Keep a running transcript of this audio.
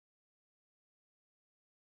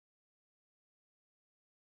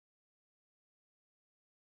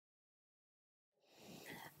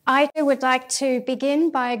I would like to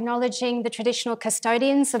begin by acknowledging the traditional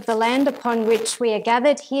custodians of the land upon which we are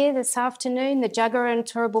gathered here this afternoon, the Jagera and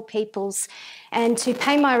Turrbal peoples, and to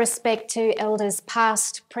pay my respect to elders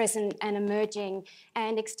past, present and emerging,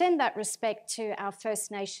 and extend that respect to our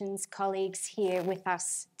First Nations colleagues here with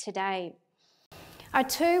us today. I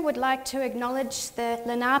too would like to acknowledge the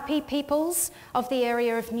Lenape peoples of the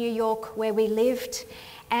area of New York where we lived,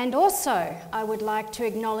 and also I would like to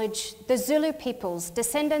acknowledge the Zulu peoples,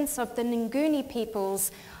 descendants of the Nguni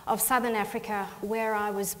peoples of Southern Africa where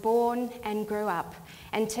I was born and grew up.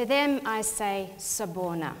 And to them I say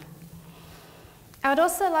Sabona. I would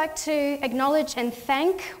also like to acknowledge and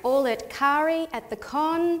thank all at CARI, at the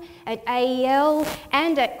Con, at AEL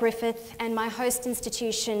and at Griffith and my host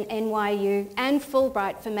institution NYU and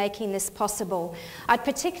Fulbright for making this possible. I'd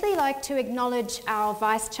particularly like to acknowledge our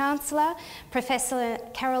Vice-Chancellor, Professor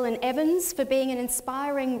Carolyn Evans, for being an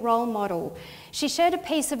inspiring role model. She shared a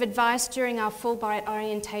piece of advice during our Fulbright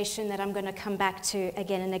orientation that I'm going to come back to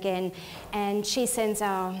again and again, and she sends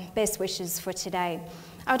our best wishes for today.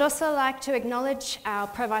 I'd also like to acknowledge our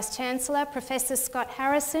Pro-Vice-Chancellor, Professor Scott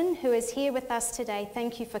Harrison, who is here with us today.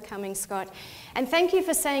 Thank you for coming, Scott. And thank you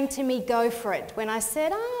for saying to me, go for it. When I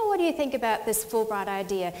said, what do you think about this Fulbright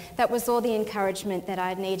idea? That was all the encouragement that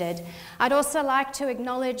I needed. I'd also like to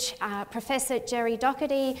acknowledge Professor Jerry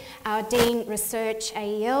Doherty, our Dean Research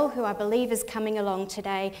AEL, who I believe is coming along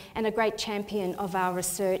today and a great champion of our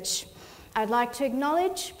research. I'd like to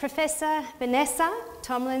acknowledge Professor Vanessa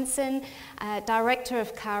Tomlinson, Director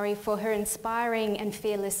of CARI, for her inspiring and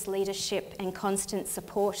fearless leadership and constant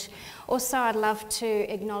support. Also, I'd love to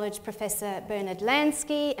acknowledge Professor Bernard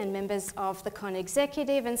Lansky and members of the Con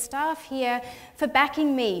Executive and staff here for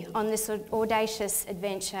backing me on this audacious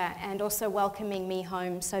adventure and also welcoming me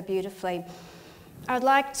home so beautifully. I'd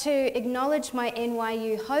like to acknowledge my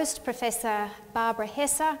NYU host, Professor Barbara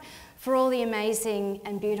Hesser, for all the amazing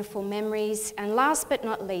and beautiful memories. And last but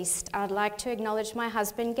not least, I'd like to acknowledge my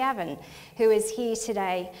husband, Gavin, who is here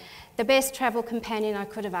today, the best travel companion I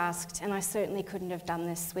could have asked, and I certainly couldn't have done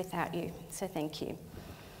this without you, so thank you.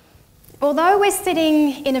 Although we're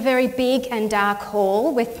sitting in a very big and dark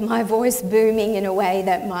hall with my voice booming in a way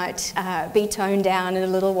that might be toned down in a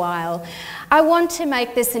little while, I want to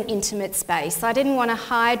make this an intimate space. I didn't want to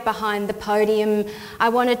hide behind the podium. I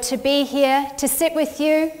wanted to be here to sit with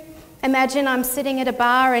you. Imagine I'm sitting at a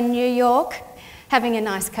bar in New York, having a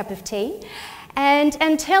nice cup of tea, and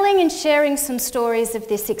telling and sharing some stories of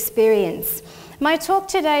this experience. My talk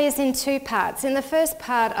today is in two parts. In the first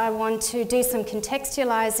part, I want to do some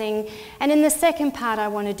contextualizing, and in the second part, I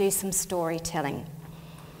want to do some storytelling.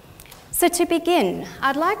 So to begin,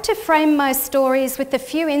 I'd like to frame my stories with a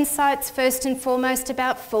few insights first and foremost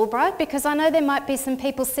about Fulbright, because I know there might be some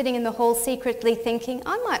people sitting in the hall secretly thinking,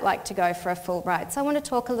 I might like to go for a Fulbright, so I want to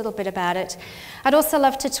talk a little bit about it. I'd also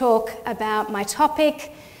love to talk about my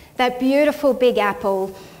topic, that beautiful Big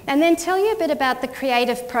Apple, and then tell you a bit about the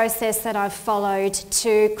creative process that I've followed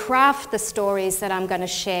to craft the stories that I'm going to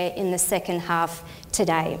share in the second half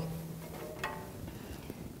today.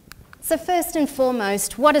 So first and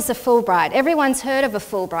foremost, what is a Fulbright? Everyone's heard of a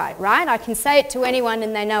Fulbright, right? I can say it to anyone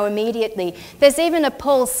and they know immediately. There's even a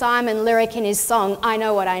Paul Simon lyric in his song, I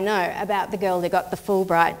Know What I Know, about the girl who got the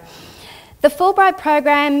Fulbright. The Fulbright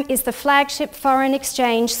program is the flagship foreign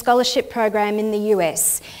exchange scholarship program in the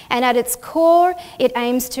US, and at its core, it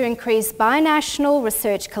aims to increase binational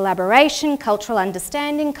research collaboration, cultural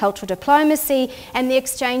understanding, cultural diplomacy, and the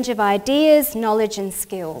exchange of ideas, knowledge, and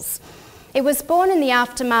skills. It was born in the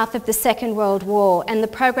aftermath of the Second World War, and the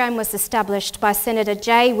program was established by Senator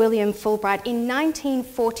J. William Fulbright in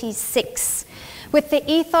 1946 with the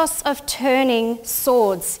ethos of turning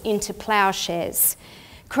swords into ploughshares.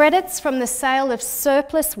 Credits from the sale of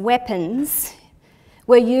surplus weapons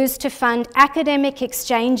were used to fund academic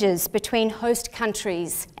exchanges between host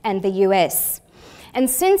countries and the US. And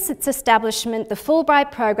since its establishment, the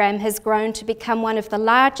Fulbright program has grown to become one of the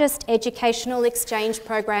largest educational exchange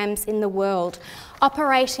programs in the world,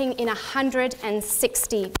 operating in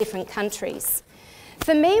 160 different countries.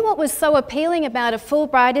 For me, what was so appealing about a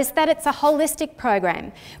Fulbright is that it's a holistic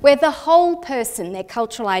program where the whole person, their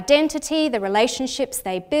cultural identity, the relationships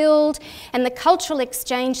they build, and the cultural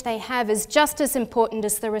exchange they have is just as important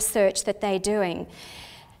as the research that they're doing.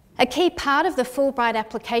 A key part of the Fulbright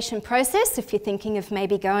application process, if you're thinking of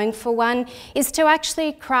maybe going for one, is to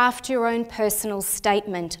actually craft your own personal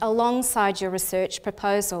statement alongside your research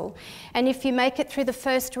proposal. And if you make it through the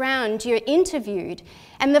first round, you're interviewed,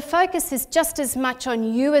 and the focus is just as much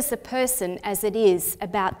on you as a person as it is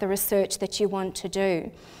about the research that you want to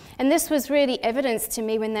do. And this was really evidenced to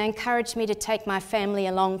me when they encouraged me to take my family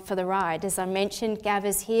along for the ride. As I mentioned, Gav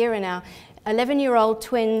is here, and our 11-year-old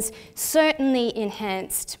twins certainly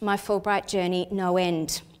enhanced my Fulbright journey no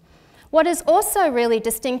end. What is also really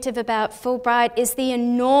distinctive about Fulbright is the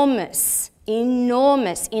enormous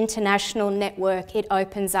international network it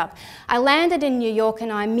opens up. I landed in New York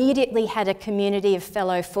and I immediately had a community of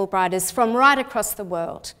fellow Fulbrighters from right across the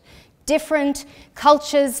world. Different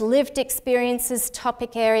cultures, lived experiences,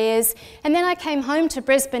 topic areas, and then I came home to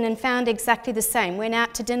Brisbane and found exactly the same. Went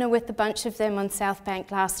out to dinner with a bunch of them on South Bank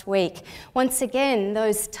last week. Once again,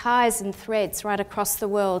 those ties and threads right across the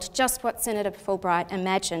world, just what Senator Fulbright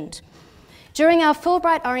imagined. During our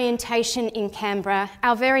Fulbright orientation in Canberra,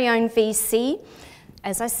 our very own VC,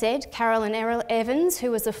 as I said, Carolyn Evans, who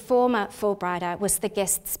was a former Fulbrighter, was the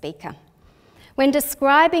guest speaker. When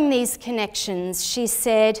describing these connections, she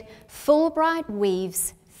said, "Fulbright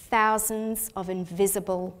weaves thousands of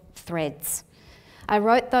invisible threads." I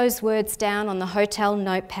wrote those words down on the hotel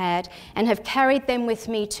notepad and have carried them with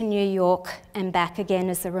me to New York and back again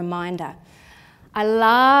as a reminder. I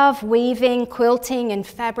love weaving, quilting and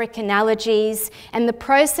fabric analogies and the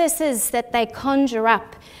processes that they conjure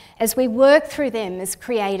up as we work through them as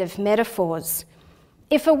creative metaphors.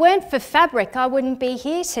 If it weren't for fabric, I wouldn't be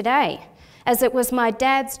here today, as it was my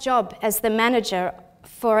dad's job as the manager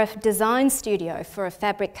for a design studio for a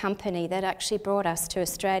fabric company that actually brought us to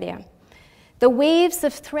Australia. The weaves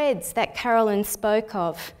of threads that Carolyn spoke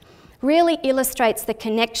of really illustrates the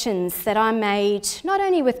connections that I made not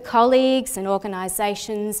only with colleagues and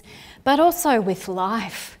organisations, but also with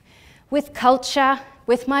life, with culture,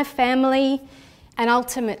 with my family, and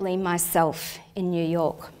ultimately myself in New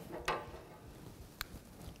York.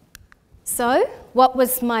 So, what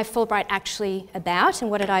was my Fulbright actually about and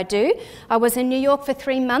what did I do? I was in New York for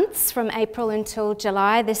 3 months from April until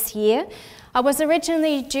July this year. I was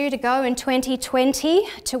originally due to go in 2020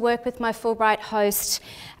 to work with my Fulbright host,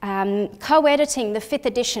 co-editing the 5th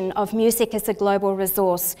edition of Music as a Global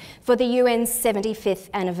Resource for the UN's 75th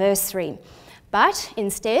anniversary. But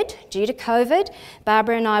instead, due to COVID,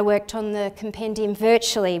 Barbara and I worked on the compendium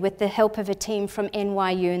virtually with the help of a team from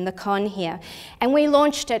NYU and the con here, and we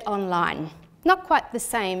launched it online. Not quite the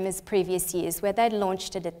same as previous years where they'd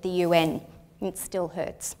launched it at the UN. It still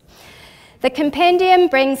hurts. The compendium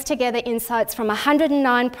brings together insights from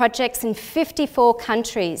 109 projects in 54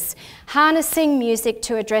 countries, harnessing music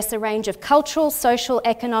to address a range of cultural, social,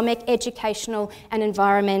 economic, educational and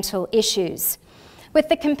environmental issues. With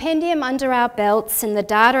the compendium under our belts and the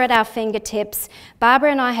data at our fingertips,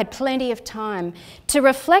 Barbara and I had plenty of time to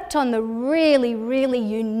reflect on the really, really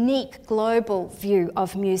unique global view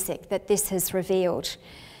of music that this has revealed.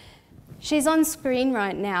 She's on screen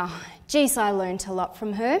right now. Geez, I learned a lot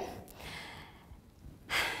from her.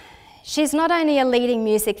 She's not only a leading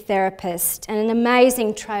music therapist and an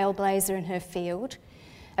amazing trailblazer in her field,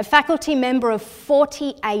 a faculty member of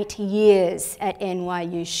 48 years at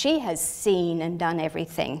NYU. She has seen and done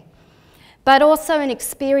everything. But also an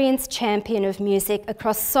experienced champion of music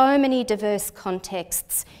across so many diverse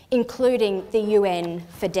contexts, including the UN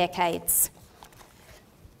for decades.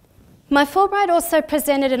 My Fulbright also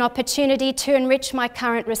presented an opportunity to enrich my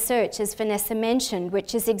current research, as Vanessa mentioned,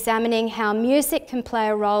 which is examining how music can play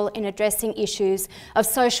a role in addressing issues of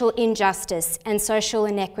social injustice and social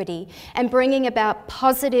inequity and bringing about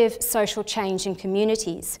positive social change in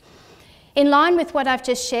communities. In line with what I've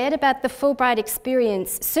just shared about the Fulbright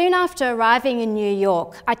experience, soon after arriving in New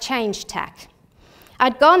York, I changed tack.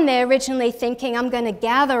 I'd gone there originally thinking I'm going to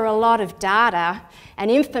gather a lot of data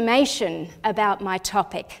and information about my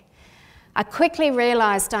topic. I quickly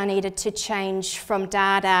realised I needed to change from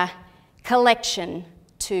data collection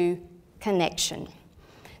to connection.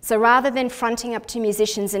 So rather than fronting up to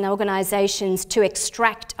musicians and organisations to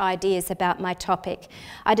extract ideas about my topic,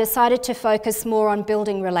 I decided to focus more on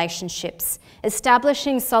building relationships,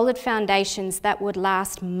 establishing solid foundations that would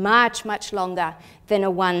last much, much longer than a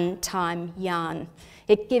one-time yarn.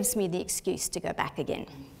 It gives me the excuse to go back again.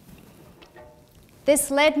 This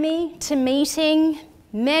led me to meeting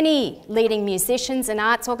many leading musicians and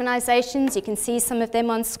arts organisations. You can see some of them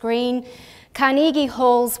on screen. Carnegie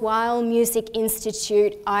Hall's Weill Music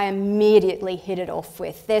Institute, I immediately hit it off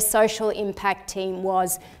with. Their social impact team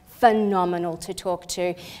was phenomenal to talk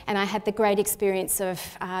to, and I had the great experience of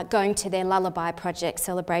going to their Lullaby Project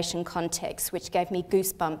celebration context, which gave me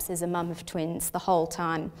goosebumps as a mum of twins the whole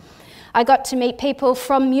time. I got to meet people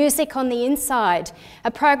from Music on the Inside,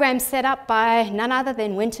 a program set up by none other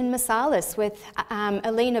than Wynton Marsalis with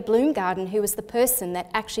Alina Bloomgarden, who was the person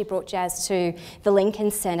that actually brought jazz to the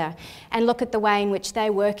Lincoln Centre, and look at the way in which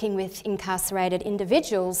they're working with incarcerated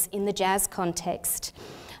individuals in the jazz context.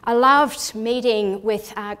 I loved meeting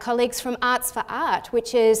with colleagues from Arts for Art,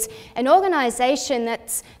 which is an organisation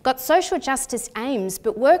that's got social justice aims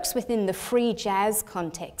but works within the free jazz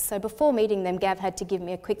context. So before meeting them, Gav had to give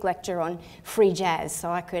me a quick lecture on free jazz so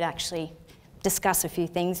I could actually discuss a few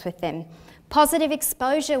things with them. Positive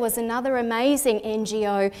Exposure was another amazing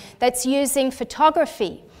NGO that's using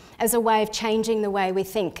photography as a way of changing the way we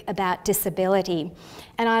think about disability.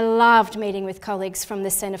 And I loved meeting with colleagues from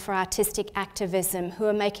the Centre for Artistic Activism who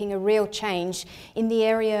are making a real change in the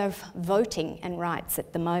area of voting and rights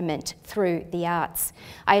at the moment through the arts.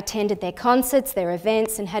 I attended their concerts, their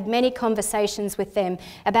events, and had many conversations with them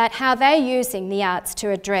about how they're using the arts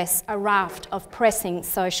to address a raft of pressing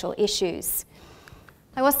social issues.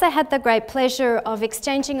 I also had the great pleasure of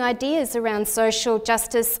exchanging ideas around social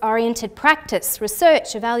justice-oriented practice,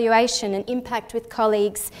 research, evaluation and impact with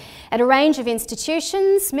colleagues at a range of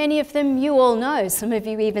institutions. Many of them you all know, some of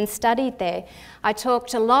you even studied there. I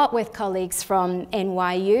talked a lot with colleagues from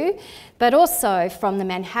NYU, but also from the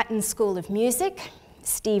Manhattan School of Music.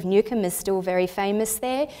 Steve Newcomb is still very famous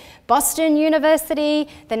there. Boston University,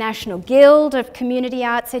 the National Guild of Community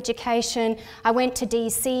Arts Education. I went to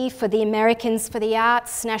DC for the Americans for the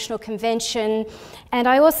Arts National Convention, and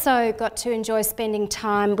I also got to enjoy spending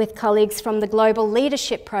time with colleagues from the Global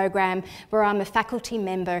Leadership Program, where I'm a faculty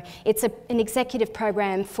member. It's an executive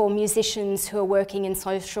program for musicians who are working in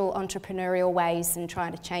social entrepreneurial ways and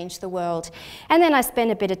trying to change the world. And then I spent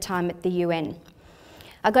a bit of time at the UN.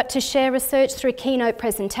 I got to share research through keynote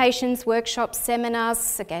presentations, workshops,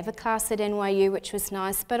 seminars. I gave a class at NYU, which was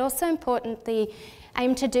nice, but also importantly,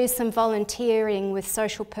 aimed to do some volunteering with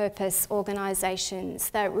social purpose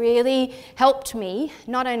organisations that really helped me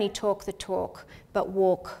not only talk the talk, but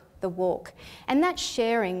walk the walk. And that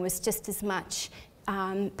sharing was just as much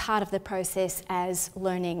part of the process as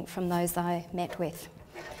learning from those I met with.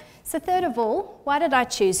 So third of all, why did I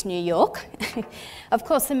choose New York? Of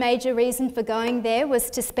course, a major reason for going there was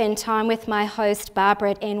to spend time with my host,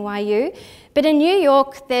 Barbara at NYU. But in New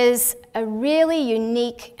York, there's a really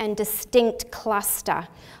unique and distinct cluster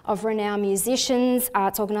of renowned musicians,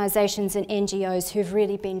 arts organisations and NGOs who've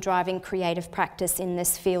really been driving creative practice in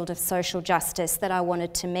this field of social justice that I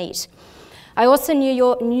wanted to meet. I also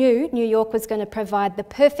knew New York was going to provide the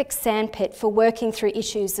perfect sandpit for working through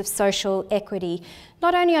issues of social equity,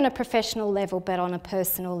 not only on a professional level, but on a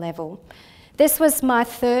personal level. This was my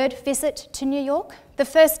third visit to New York. The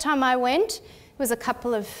first time I went was a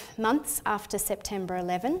couple of months after September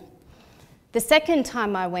 11. The second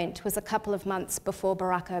time I went was a couple of months before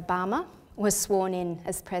Barack Obama was sworn in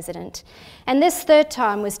as president. And this third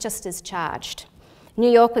time was just as charged. New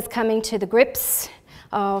York was coming to the grips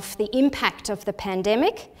of the impact of the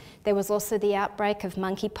pandemic. There was also the outbreak of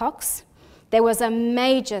monkeypox. There was a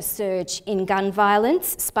major surge in gun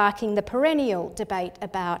violence, sparking the perennial debate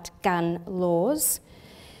about gun laws.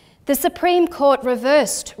 The Supreme Court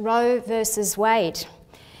reversed Roe versus Wade,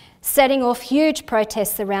 setting off huge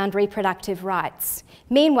protests around reproductive rights.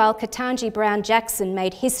 Meanwhile, Ketanji Brown Jackson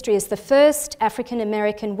made history as the first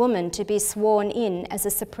African-American woman to be sworn in as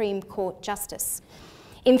a Supreme Court justice.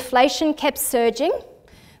 Inflation kept surging,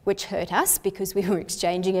 which hurt us because we were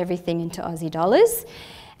exchanging everything into Aussie dollars.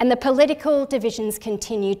 And the political divisions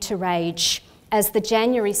continued to rage as the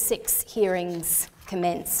January 6 hearings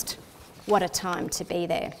commenced. What a time to be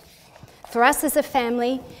there. For us as a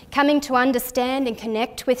family, coming to understand and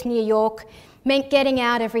connect with New York meant getting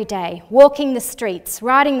out every day, walking the streets,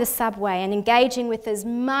 riding the subway, and engaging with as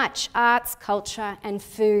much arts, culture, and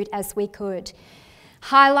food as we could.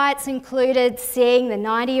 Highlights included seeing the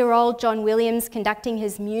 90-year-old John Williams conducting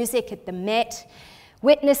his music at the Met,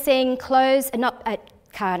 witnessing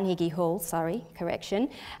Carnegie Hall,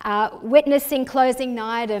 witnessing closing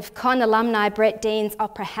night of Con alumni Brett Dean's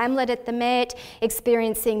opera Hamlet at the Met,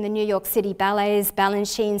 experiencing the New York City Ballet's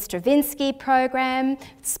Balanchine Stravinsky program.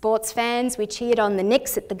 Sports fans, we cheered on the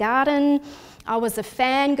Knicks at the Garden. I was a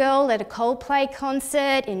fangirl at a Coldplay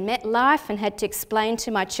concert in MetLife and had to explain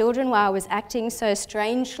to my children why I was acting so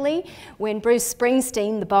strangely when Bruce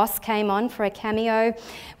Springsteen, the boss, came on for a cameo.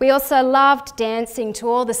 We also loved dancing to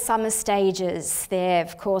all the summer stages there.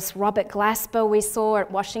 Of course, Robert Glasper we saw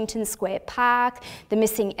at Washington Square Park, The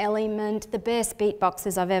Missing Element, the best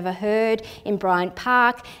beatboxers I've ever heard in Bryant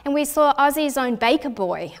Park, and we saw Aussie's own Baker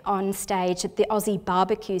Boy on stage at the Aussie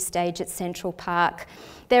Barbecue stage at Central Park.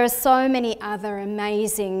 There are so many other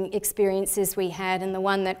amazing experiences we had, and the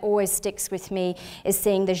one that always sticks with me is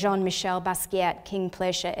seeing the Jean-Michel Basquiat King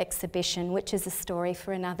Pleasure exhibition, which is a story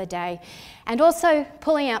for another day. And also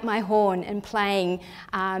pulling out my horn and playing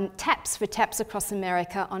taps for Taps Across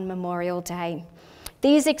America on Memorial Day.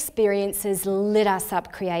 These experiences lit us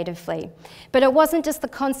up creatively. But it wasn't just the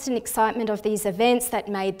constant excitement of these events that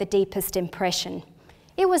made the deepest impression.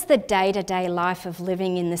 It was the day-to-day life of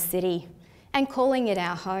living in the city and calling it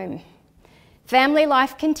our home. Family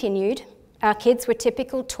life continued. Our kids were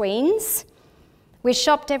typical tweens. We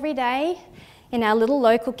shopped every day in our little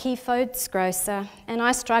local Key Foods grocer, and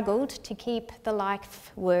I struggled to keep the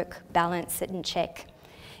life-work balance in check.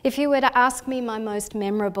 If you were to ask me my most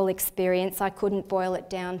memorable experience, I couldn't boil it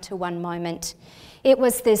down to one moment. It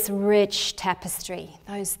was this rich tapestry,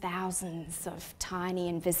 those thousands of tiny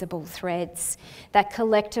invisible threads that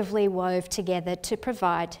collectively wove together to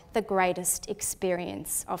provide the greatest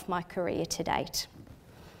experience of my career to date.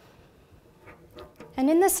 And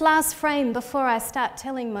in this last frame, before I start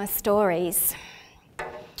telling my stories,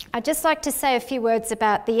 I'd just like to say a few words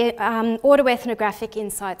about the autoethnographic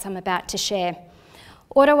insights I'm about to share.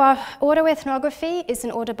 Autoethnography is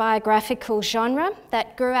an autobiographical genre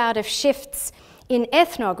that grew out of shifts in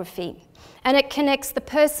ethnography, and it connects the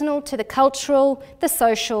personal to the cultural, the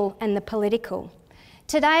social, and the political.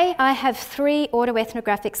 Today, I have 3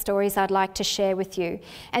 autoethnographic stories I'd like to share with you,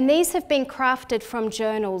 and these have been crafted from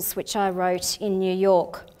journals which I wrote in New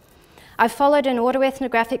York. I followed an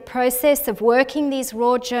autoethnographic process of working these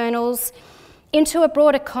raw journals into a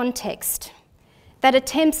broader context that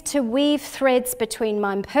attempts to weave threads between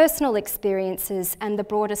my personal experiences and the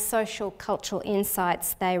broader social cultural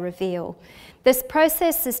insights they reveal. This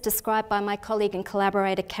process is described by my colleague and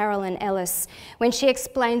collaborator Carolyn Ellis when she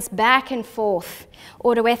explains back and forth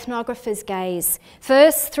autoethnographer's gaze,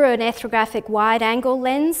 first through an ethnographic wide-angle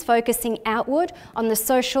lens focusing outward on the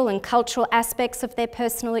social and cultural aspects of their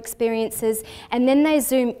personal experiences, and then they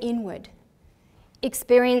zoom inward,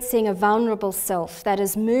 experiencing a vulnerable self that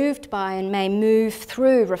is moved by and may move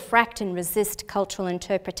through, refract and resist cultural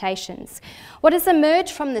interpretations. What has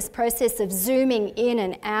emerged from this process of zooming in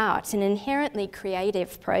and out, an inherently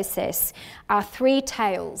creative process, are 3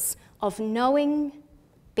 tales of knowing,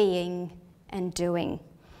 being and doing.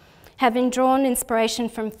 Having drawn inspiration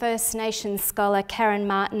from First Nations scholar Karen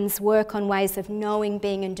Martin's work on ways of knowing,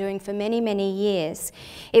 being and doing for many, many years,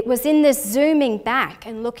 it was in this zooming back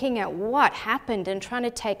and looking at what happened and trying to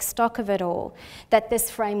take stock of it all that this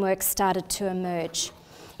framework started to emerge.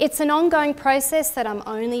 It's an ongoing process that I'm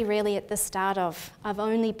only really at the start of. I've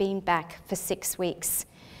only been back for 6 weeks.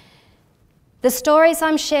 The stories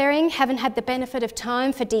I'm sharing haven't had the benefit of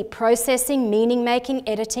time for deep processing, meaning-making,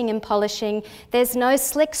 editing and polishing. There's no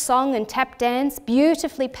slick song and tap dance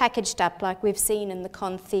beautifully packaged up like we've seen in the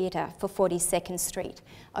Con Theatre for 42nd Street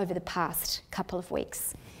over the past couple of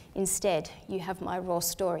weeks. Instead, you have my raw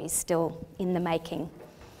stories still in the making.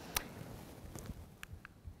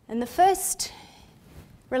 And the first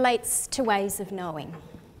relates to ways of knowing.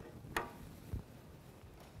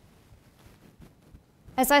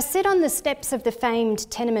 As I sit on the steps of the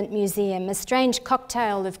famed Tenement Museum, a strange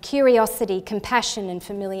cocktail of curiosity, compassion and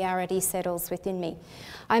familiarity settles within me.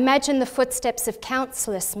 I imagine the footsteps of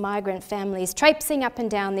countless migrant families traipsing up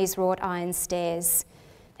and down these wrought iron stairs,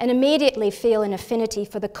 and immediately feel an affinity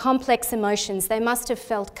for the complex emotions they must have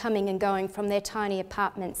felt coming and going from their tiny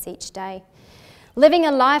apartments each day, living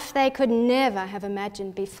a life they could never have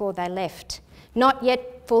imagined before they left. Not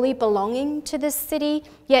yet fully belonging to this city,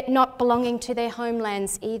 yet not belonging to their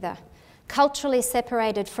homelands either. Culturally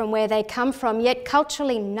separated from where they come from, yet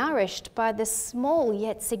culturally nourished by the small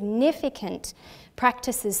yet significant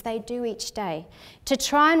practices they do each day to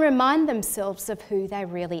try and remind themselves of who they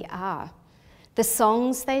really are. The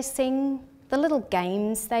songs they sing, the little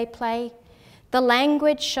games they play, the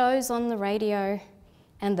language shows on the radio,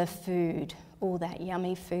 and the food, all that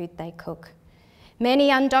yummy food they cook. Many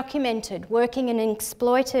undocumented, working in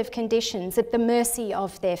exploitive conditions at the mercy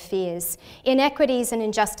of their fears. Inequities and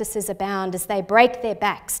injustices abound as they break their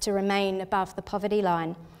backs to remain above the poverty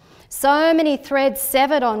line. So many threads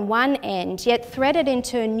severed on one end, yet threaded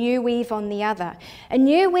into a new weave on the other. A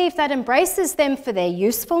new weave that embraces them for their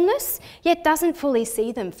usefulness, yet doesn't fully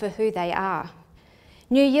see them for who they are.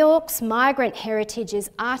 New York's migrant heritage is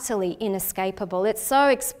utterly inescapable. It's so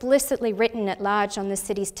explicitly written at large on the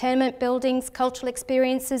city's tenement buildings, cultural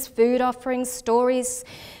experiences, food offerings, stories,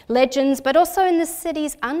 legends, but also in the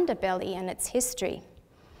city's underbelly and its history.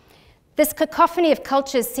 This cacophony of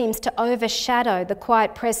cultures seems to overshadow the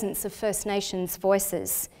quiet presence of First Nations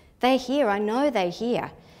voices. They hear, I know they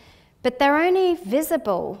hear, but they're only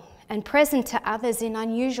visible and present to others in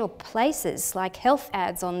unusual places like health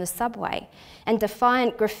ads on the subway and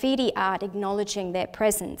defiant graffiti art acknowledging their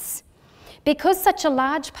presence. Because such a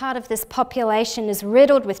large part of this population is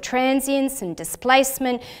riddled with transience and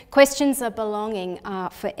displacement, questions of belonging are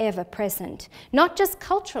forever present, not just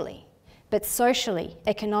culturally, but socially,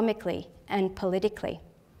 economically, and politically.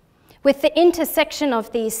 With the intersection of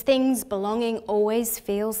these things, belonging always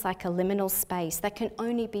feels like a liminal space that can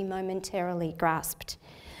only be momentarily grasped.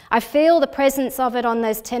 I feel the presence of it on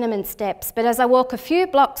those tenement steps, but as I walk a few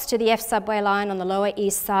blocks to the F subway line on the Lower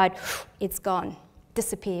East Side, it's gone,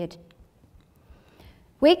 disappeared.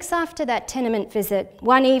 Weeks after that tenement visit,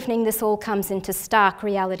 one evening this all comes into stark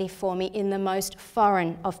reality for me in the most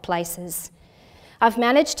foreign of places. I've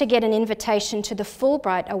managed to get an invitation to the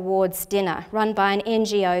Fulbright Awards dinner run by an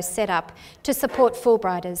NGO set up to support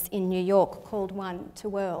Fulbrighters in New York called One to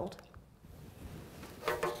World.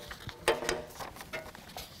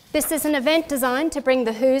 This is an event designed to bring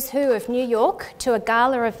the who's who of New York to a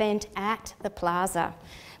gala event at the Plaza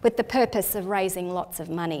with the purpose of raising lots of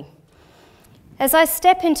money. As I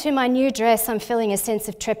step into my new dress, I'm feeling a sense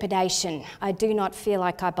of trepidation. I do not feel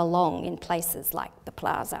like I belong in places like the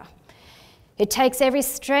Plaza. It takes every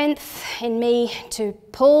strength in me to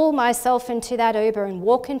pull myself into that Uber and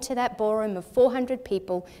walk into that ballroom of 400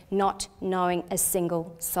 people, not knowing a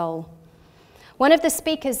single soul. One of the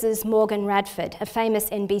speakers is Morgan Radford, a famous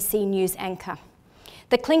NBC News anchor.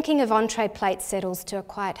 The clinking of entree plates settles to a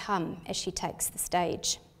quiet hum as she takes the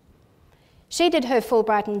stage. She did her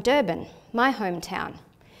Fulbright in Durban, my hometown.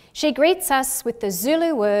 She greets us with the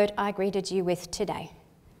Zulu word I greeted you with today,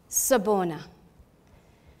 Sabona.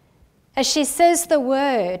 As she says the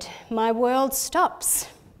word, my world stops.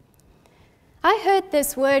 I heard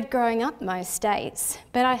this word growing up most days,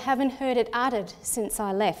 but I haven't heard it uttered since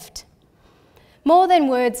I left. More than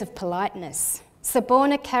words of politeness,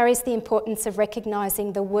 Sabona carries the importance of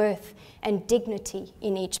recognising the worth and dignity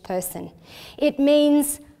in each person. It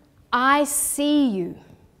means, I see you.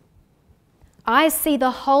 I see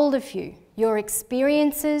the whole of you, your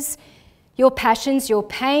experiences, your passions, your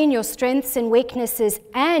pain, your strengths and weaknesses,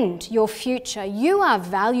 and your future. You are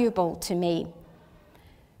valuable to me.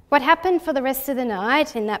 What happened for the rest of the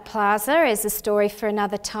night in that plaza is a story for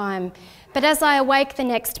another time. But as I awake the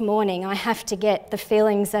next morning, I have to get the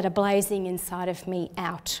feelings that are blazing inside of me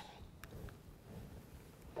out.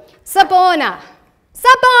 Sabona!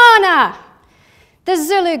 Sabona! The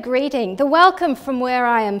Zulu greeting, the welcome from where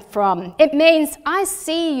I am from. It means, I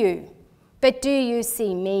see you, but do you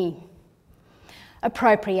see me?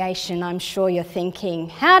 Appropriation, I'm sure you're thinking.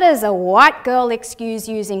 How does a white girl excuse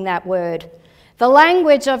using that word? The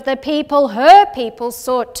language of the people her people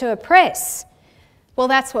sought to oppress. Well,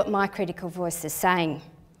 that's what my critical voice is saying.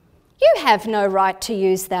 You have no right to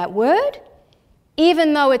use that word,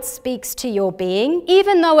 even though it speaks to your being,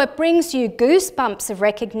 even though it brings you goosebumps of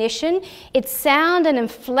recognition, its sound and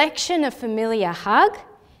inflection a familiar hug.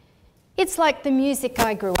 It's like the music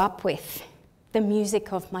I grew up with. The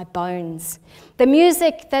music of my bones, the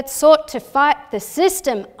music that sought to fight the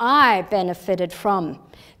system I benefited from,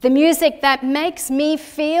 the music that makes me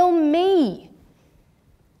feel me.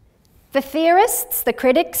 The theorists, the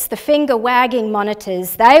critics, the finger-wagging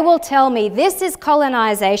monitors, they will tell me this is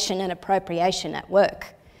colonisation and appropriation at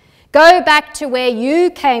work. Go back to where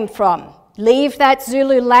you came from. Leave that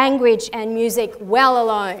Zulu language and music well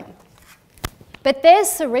alone. But their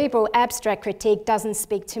cerebral abstract critique doesn't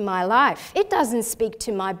speak to my life. It doesn't speak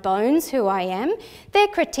to my bones, who I am. Their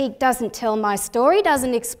critique doesn't tell my story,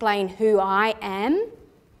 doesn't explain who I am.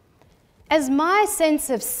 As my sense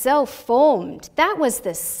of self formed, that was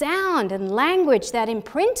the sound and language that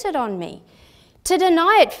imprinted on me. To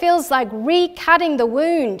deny it feels like recutting the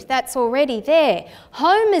wound that's already there.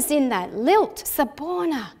 Home is in that lilt,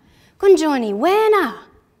 Sabona, Kunjoni, Wena.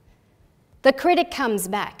 The critic comes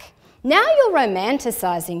back. Now you're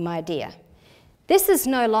romanticising, my dear. This is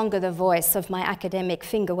no longer the voice of my academic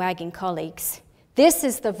finger-wagging colleagues. This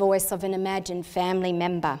is the voice of an imagined family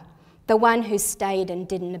member, the one who stayed and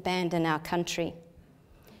didn't abandon our country.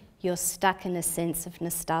 You're stuck in a sense of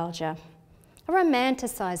nostalgia. a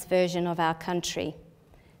romanticised version of our country,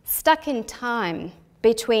 stuck in time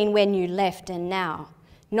between when you left and now,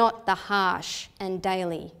 not the harsh and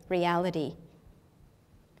daily reality.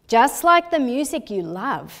 Just like the music you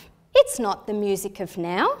love, it's not the music of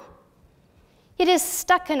now. It is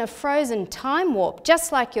stuck in a frozen time warp,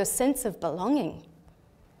 just like your sense of belonging.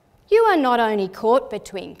 You are not only caught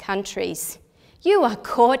between countries, you are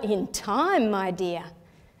caught in time, my dear.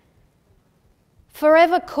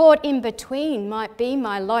 Forever caught in between might be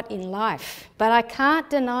my lot in life, but I can't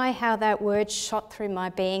deny how that word shot through my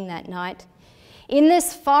being that night. In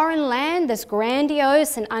this foreign land, this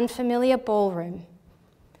grandiose and unfamiliar ballroom,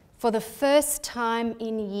 for the first time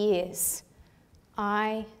in years,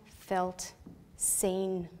 I felt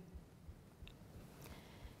seen.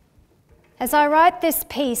 As I write this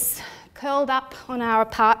piece, curled up on our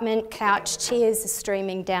apartment couch, tears are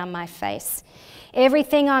streaming down my face.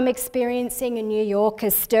 Everything I'm experiencing in New York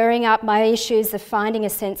is stirring up my issues of finding a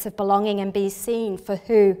sense of belonging and being seen for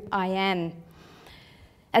who I am.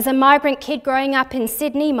 As a migrant kid growing up in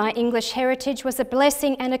Sydney, my English heritage was a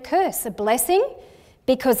blessing and a curse. A blessing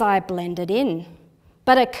because I blended in,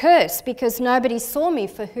 but a curse because nobody saw me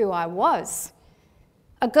for who I was.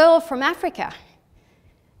 A girl from Africa.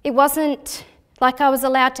 It wasn't like I was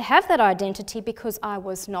allowed to have that identity because I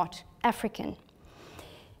was not African.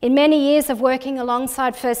 In many years of working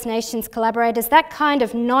alongside First Nations collaborators, that kind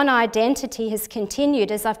of non-identity has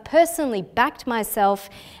continued as I've personally backed myself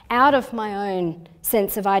out of my own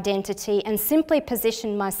sense of identity and simply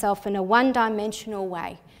positioned myself in a one-dimensional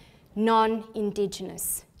way,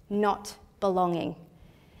 non-Indigenous, not belonging.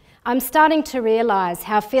 I'm starting to realise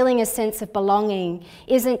how feeling a sense of belonging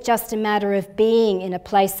isn't just a matter of being in a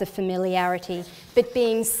place of familiarity, but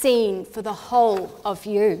being seen for the whole of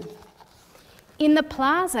you. In the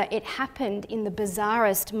plaza, it happened in the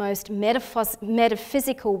bizarrest, most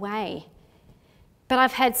metaphysical way. But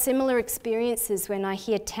I've had similar experiences when I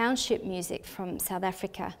hear township music from South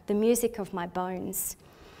Africa, the music of my bones.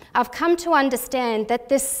 I've come to understand that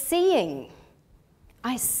this seeing,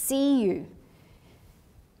 I see you,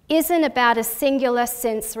 isn't about a singular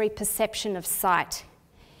sensory perception of sight.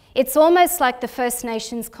 It's almost like the First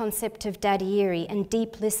Nations concept of dadiiri and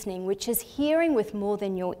deep listening, which is hearing with more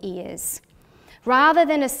than your ears. Rather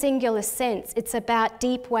than a singular sense, it's about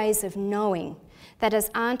deep ways of knowing, that as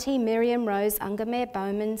Auntie Miriam Rose Ungamere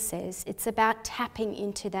Bowman says, it's about tapping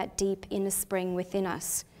into that deep inner spring within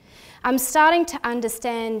us. I'm starting to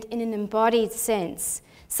understand in an embodied sense,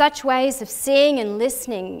 such ways of seeing and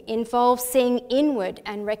listening involve seeing inward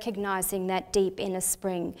and recognising that deep inner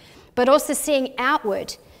spring, but also seeing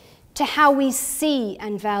outward to how we see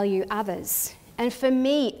and value others. And for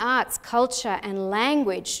me, arts, culture and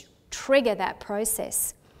language trigger that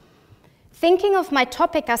process. Thinking of my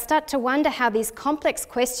topic, I start to wonder how these complex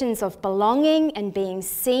questions of belonging and being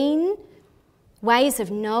seen, ways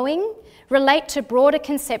of knowing, relate to broader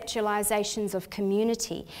conceptualizations of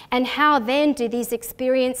community, and how then do these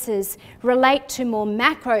experiences relate to more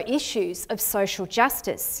macro issues of social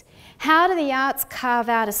justice? How do the arts carve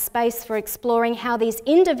out a space for exploring how these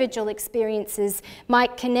individual experiences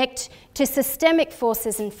might connect to systemic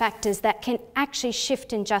forces and factors that can actually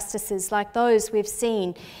shift injustices like those we've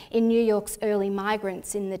seen in New York's early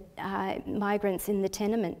migrants in the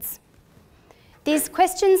tenements? These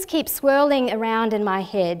questions keep swirling around in my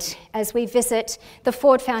head as we visit the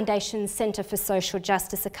Ford Foundation's Centre for Social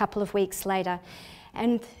Justice a couple of weeks later,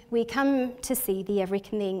 and we come to see the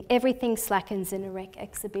Everything Slackens in a Wreck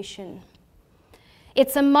exhibition.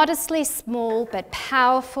 It's a modestly small but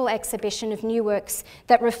powerful exhibition of new works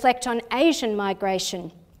that reflect on Asian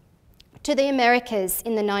migration to the Americas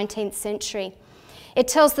in the 19th century. It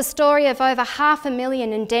tells the story of over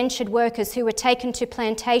 500,000 indentured workers who were taken to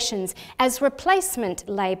plantations as replacement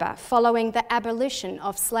labour following the abolition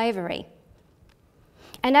of slavery.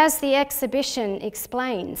 And as the exhibition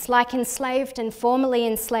explains, like enslaved and formerly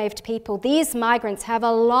enslaved people, these migrants have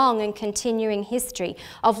a long and continuing history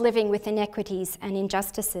of living with inequities and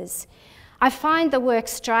injustices. I find the work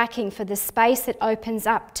striking for the space it opens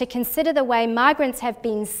up to consider the way migrants have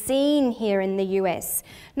been seen here in the US,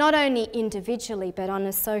 not only individually but on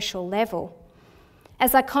a social level.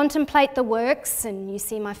 As I contemplate the works, and you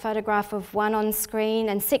see my photograph of one on screen,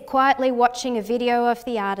 and sit quietly watching a video of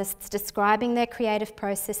the artists describing their creative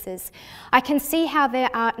processes, I can see how their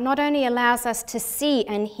art not only allows us to see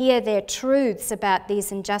and hear their truths about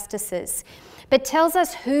these injustices, but tells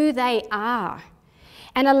us who they are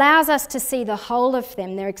and allows us to see the whole of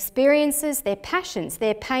them, their experiences, their passions,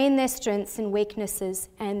 their pain, their strengths and weaknesses,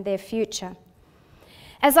 and their future.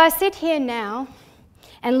 As I sit here now,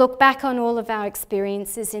 and look back on all of our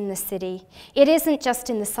experiences in the city. It isn't just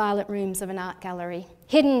in the silent rooms of an art gallery,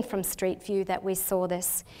 hidden from street view, that we saw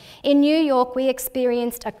this. In New York, we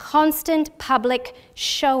experienced a constant public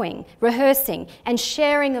showing, rehearsing, and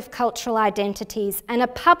sharing of cultural identities, and a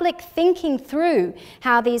public thinking through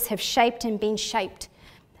how these have shaped and been shaped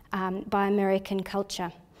by American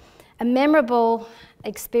culture. A memorable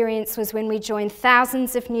experience was when we joined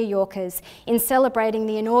thousands of New Yorkers in celebrating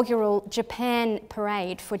the inaugural Japan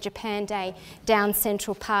parade for Japan Day down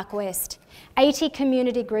Central Park West. 80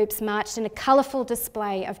 community groups marched in a colourful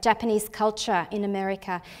display of Japanese culture in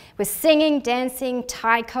America, with singing, dancing,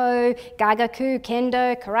 taiko, gagaku,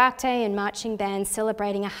 kendo, karate and marching bands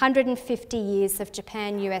celebrating 150 years of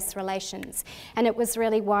Japan-US relations, and it was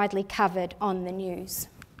really widely covered on the news.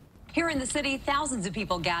 Here in the city, thousands of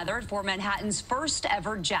people gathered for Manhattan's first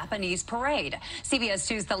ever Japanese parade. CBS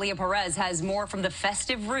 2's Thalia Perez has more from the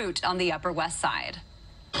festive route on the Upper West Side.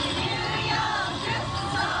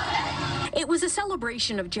 It was a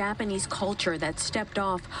celebration of Japanese culture that stepped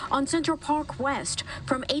off on Central Park West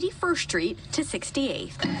from 81st Street to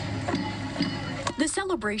 68th. The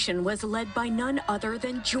celebration was led by none other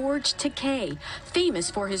than George Takei,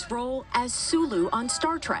 famous for his role as Sulu on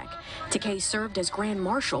Star Trek. Takei served as Grand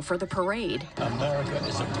Marshal for the parade. America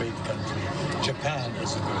is a great country. Japan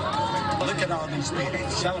is a great country. Look at all these people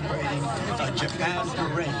celebrating a Japan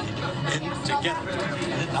parade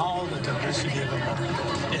together in all the diversity of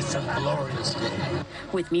America. It's a glorious day.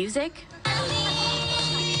 With music,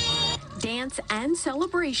 dance and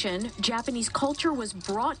celebration, Japanese culture was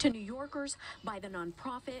brought to New Yorkers by the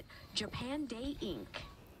nonprofit Japan Day, Inc.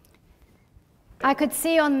 I could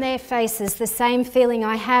see on their faces the same feeling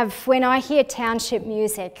I have when I hear township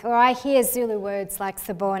music or I hear Zulu words like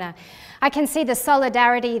Sabona. I can see the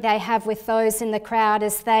solidarity they have with those in the crowd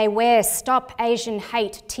as they wear Stop Asian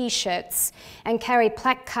Hate t-shirts and carry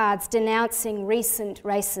placards denouncing recent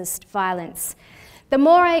racist violence. The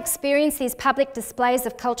more I experience these public displays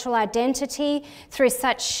of cultural identity through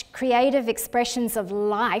such creative expressions of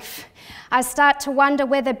life, I start to wonder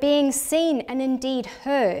whether being seen and indeed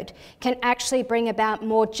heard can actually bring about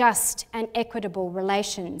more just and equitable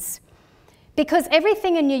relations. Because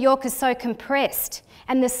everything in New York is so compressed,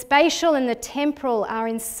 and the spatial and the temporal are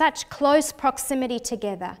in such close proximity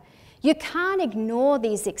together, you can't ignore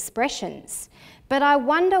these expressions. But I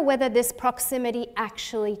wonder whether this proximity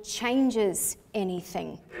actually changes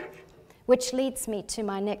anything. Which leads me to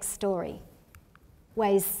my next story,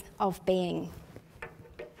 ways of being.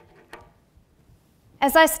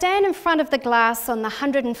 As I stand in front of the glass on the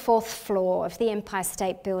 104th floor of the Empire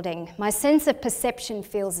State Building, my sense of perception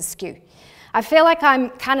feels askew. I feel like I'm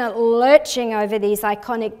kind of lurching over these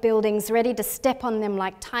iconic buildings, ready to step on them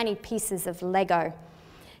like tiny pieces of Lego.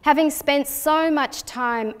 Having spent so much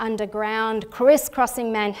time underground,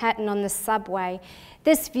 crisscrossing Manhattan on the subway,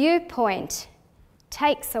 this viewpoint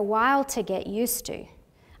takes a while to get used to.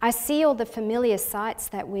 I see all the familiar sights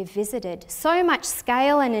that we've visited. So much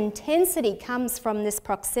scale and intensity comes from this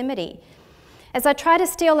proximity. As I try to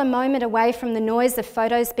steal a moment away from the noise of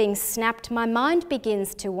photos being snapped, my mind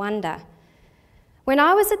begins to wander. When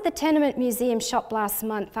I was at the Tenement Museum shop last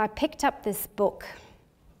month, I picked up this book.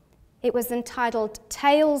 It was entitled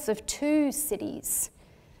Tales of Two Cities,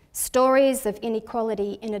 Stories of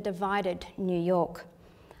Inequality in a Divided New York.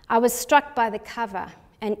 I was struck by the cover,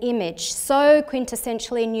 an image so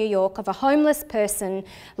quintessentially New York of a homeless person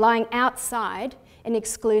lying outside an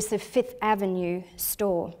exclusive Fifth Avenue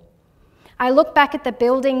store. I look back at the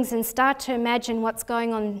buildings and start to imagine what's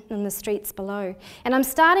going on the streets below. And I'm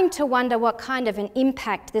starting to wonder what kind of an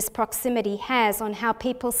impact this proximity has on how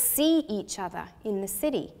people see each other in the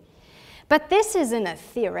city. But this isn't a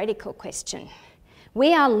theoretical question.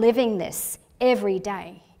 We are living this every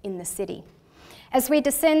day in the city. As we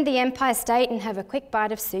descend the Empire State and have a quick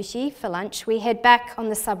bite of sushi for lunch, we head back on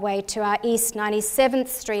the subway to our East 97th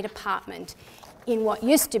Street apartment in what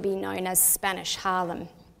used to be known as Spanish Harlem.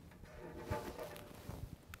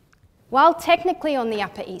 While technically on the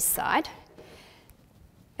Upper East Side,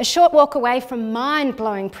 a short walk away from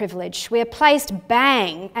mind-blowing privilege, we are placed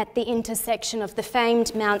bang at the intersection of the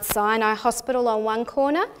famed Mount Sinai Hospital on one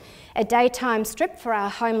corner, a daytime strip for our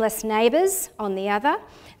homeless neighbours on the other,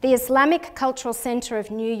 the Islamic Cultural Centre of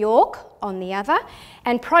New York on the other,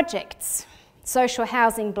 and projects, social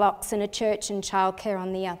housing blocks and a church and childcare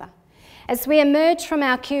on the other. As we emerge from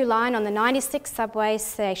our queue line on the 96 subway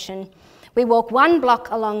station, we walk one block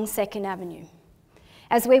along 2nd Avenue.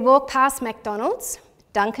 As we walk past McDonald's,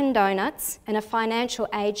 Dunkin' Donuts and a financial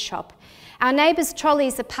aid shop, our neighbours'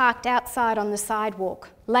 trolleys are parked outside on the sidewalk,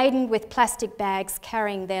 laden with plastic bags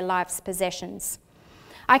carrying their life's possessions.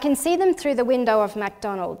 I can see them through the window of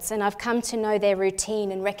McDonald's, and I've come to know their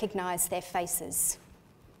routine and recognise their faces.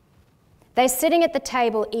 They're sitting at the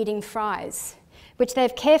table eating fries, which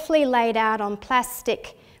they've carefully laid out on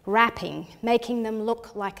plastic wrapping, making them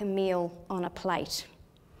look like a meal on a plate.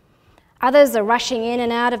 Others are rushing in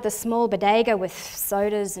and out of the small bodega with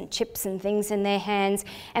sodas and chips and things in their hands,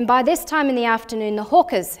 and by this time in the afternoon the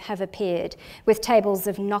hawkers have appeared with tables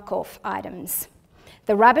of knockoff items.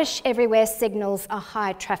 The rubbish everywhere signals a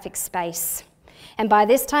high traffic space, and by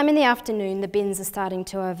this time in the afternoon the bins are starting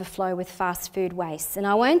to overflow with fast food waste, and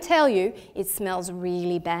I won't tell you, it smells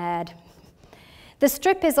really bad. The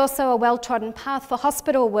strip is also a well-trodden path for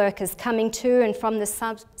hospital workers coming to and from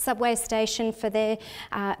the subway station for their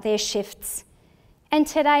shifts. And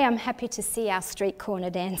today I'm happy to see our street corner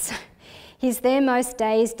dancer. He's there most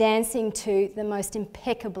days dancing to the most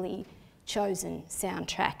impeccably chosen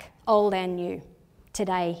soundtrack, old and new.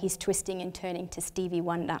 Today he's twisting and turning to Stevie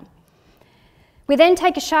Wonder. We then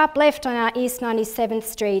take a sharp left on our East 97th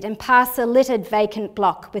Street and pass a littered vacant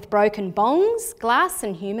block with broken bongs, glass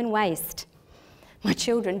and human waste. My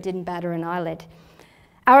children didn't batter an eyelid.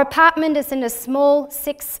 Our apartment is in a small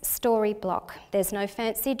 6-storey block. There's no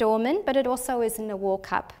fancy doorman, but it also isn't a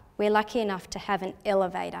walk-up. We're lucky enough to have an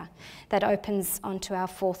elevator that opens onto our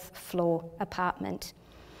 4th floor apartment.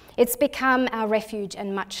 It's become our refuge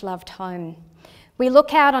and much-loved home. We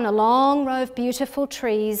look out on a long row of beautiful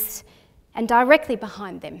trees, and directly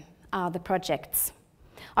behind them are the projects.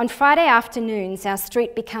 On Friday afternoons, our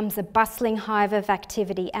street becomes a bustling hive of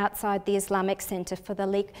activity outside the Islamic Centre for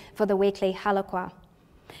the weekly halaqah.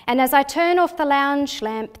 And as I turn off the lounge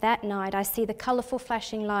lamp that night, I see the colourful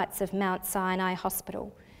flashing lights of Mount Sinai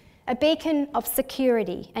Hospital, a beacon of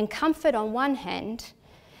security and comfort on one hand,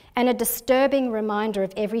 and a disturbing reminder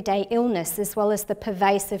of everyday illness, as well as the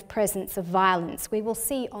pervasive presence of violence we will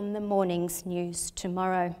see on the morning's news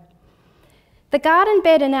tomorrow. The garden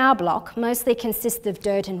bed in our block mostly consists of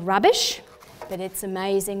dirt and rubbish, but it's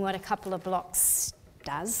amazing what a couple of blocks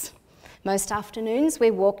does. Most afternoons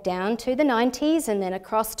we walk down to the 90s and then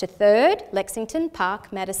across to 3rd, Lexington,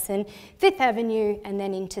 Park, Madison, 5th Avenue and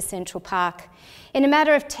then into Central Park. In a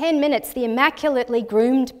matter of 10 minutes, the immaculately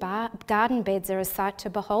groomed garden beds are a sight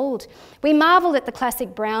to behold. We marvel at the classic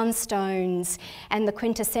brownstones and the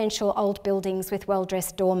quintessential old buildings with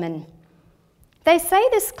well-dressed doormen. They say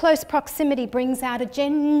this close proximity brings out a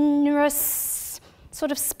generous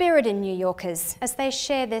sort of spirit in New Yorkers as they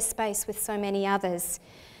share their space with so many others.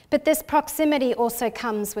 But this proximity also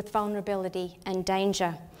comes with vulnerability and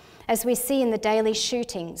danger, as we see in the daily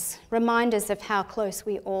shootings, reminders of how close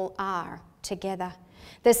we all are together.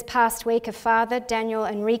 This past week, a father, Daniel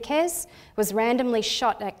Enriches, was randomly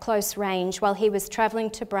shot at close range while he was travelling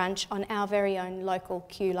to brunch on our very own local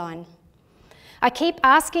queue line. I keep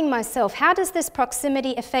asking myself, how does this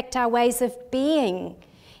proximity affect our ways of being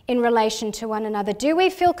in relation to one another? Do we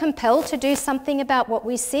feel compelled to do something about what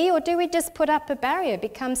we see, or do we just put up a barrier,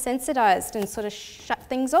 become sensitised and sort of shut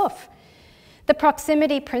things off? The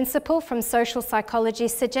proximity principle from social psychology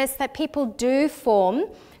suggests that people do form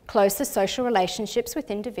closer social relationships with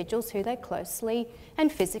individuals who they're closely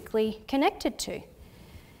and physically connected to.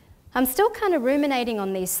 I'm still kind of ruminating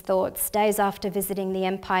on these thoughts days after visiting the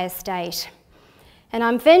Empire State. And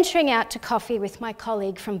I'm venturing out to coffee with my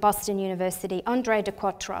colleague from Boston University, Andre de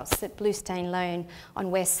Quatros, at Bluestain Lane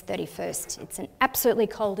on West 31st. It's an absolutely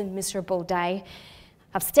cold and miserable day.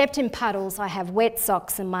 I've stepped in puddles, I have wet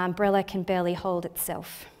socks, and my umbrella can barely hold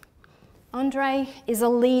itself. Andre is a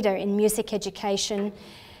leader in music education,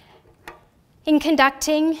 in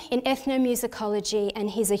conducting, in ethnomusicology,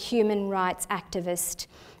 and he's a human rights activist,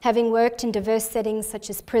 having worked in diverse settings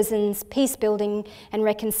such as prisons, peace building and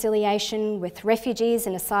reconciliation with refugees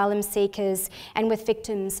and asylum seekers, and with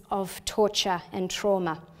victims of torture and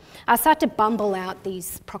trauma. I start to bumble out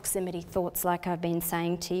these proximity thoughts like I've been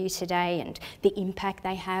saying to you today, and the impact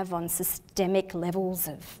they have on systemic levels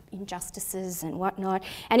of injustices and whatnot.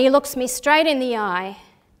 And he looks me straight in the eye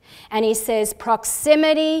and he says,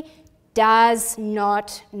 proximity does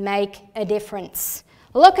not make a difference.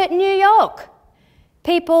 Look at New York.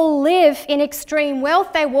 People live in extreme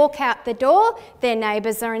wealth, they walk out the door, their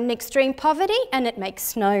neighbours are in extreme poverty, and it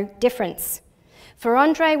makes no difference. For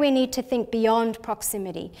Andre, we need to think beyond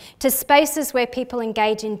proximity, to spaces where people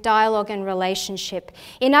engage in dialogue and relationship.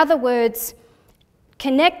 In other words,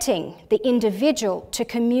 connecting the individual to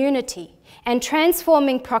community and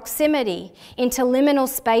transforming proximity into liminal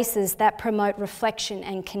spaces that promote reflection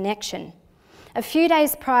and connection. A few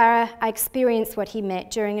days prior, I experienced what he met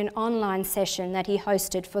during an online session that he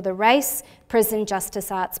hosted for the Race, Prison, Justice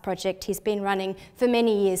Arts project he's been running for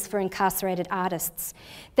many years for incarcerated artists.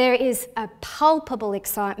 There is a palpable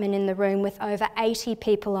excitement in the room with over 80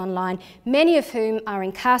 people online, many of whom are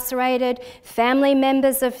incarcerated, family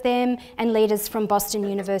members of them, and leaders from Boston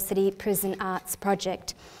University Prison Arts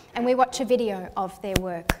Project. And we watch a video of their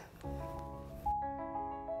work.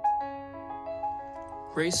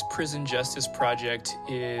 Race Prison Justice Project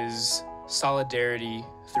is solidarity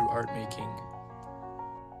through art making.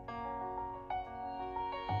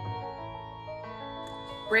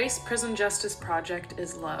 Race Prison Justice Project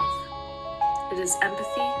is love. It is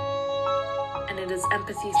empathy, and it is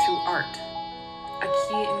empathy through art, a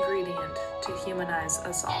key ingredient to humanize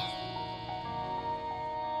us all.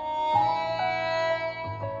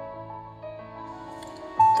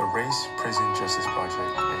 The Race Prison Justice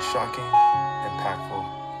Project is shocking, impactful,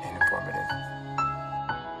 and informative.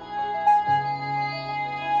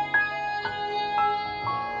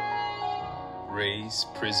 Race,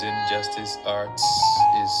 prison, justice, arts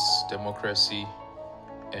is democracy,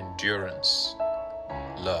 endurance,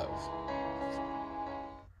 love.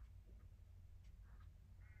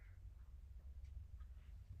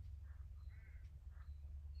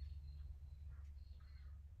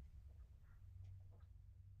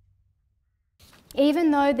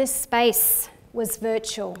 Even though this space was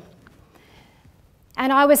virtual,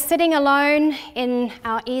 and I was sitting alone in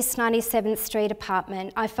our East 97th Street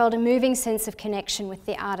apartment, I felt a moving sense of connection with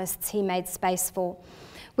the artists he made space for.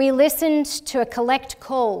 We listened to a collect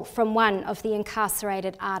call from one of the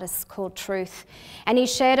incarcerated artists called Truth, and he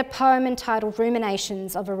shared a poem entitled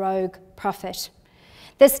Ruminations of a Rogue Prophet.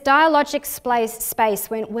 This dialogic space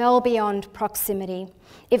went well beyond proximity.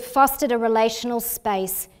 It fostered a relational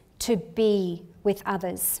space to be with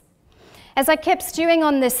others. As I kept stewing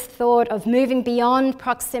on this thought of moving beyond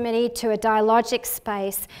proximity to a dialogic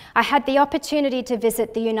space, I had the opportunity to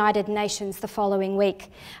visit the United Nations the following week.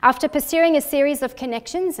 After pursuing a series of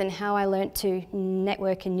connections, and how I learnt to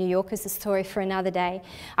network in New York is a story for another day,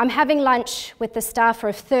 I'm having lunch with the staffer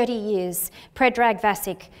of 30 years, Predrag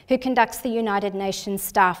Vasic, who conducts the United Nations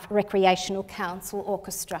Staff Recreational Council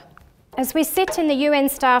Orchestra. As we sit in the UN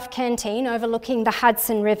staff canteen overlooking the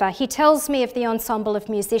Hudson River, he tells me of the ensemble of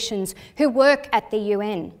musicians who work at the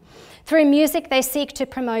UN. Through music, they seek to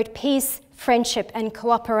promote peace, friendship, and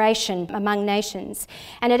cooperation among nations.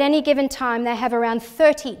 And at any given time, they have around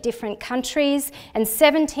 30 different countries and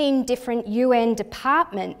 17 different UN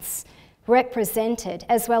departments represented,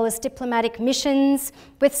 as well as diplomatic missions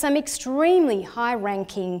with some extremely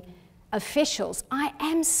high-ranking officials. I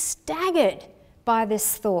am staggered by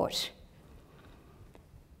this thought.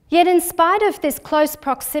 Yet in spite of this close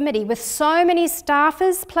proximity, with so many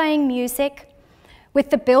staffers playing music, with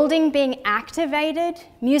the building being activated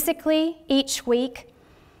musically each week,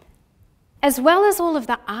 as well as all of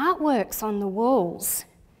the artworks on the walls,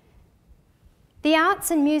 the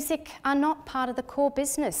arts and music are not part of the core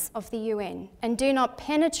business of the UN and do not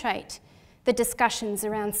penetrate the discussions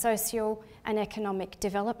around social and economic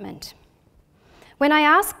development. When I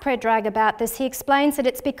ask Predrag about this, he explains that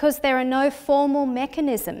it's because there are no formal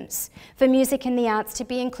mechanisms for music and the arts to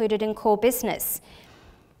be included in core business.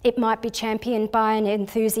 It might be championed by an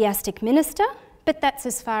enthusiastic minister, but that's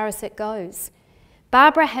as far as it goes.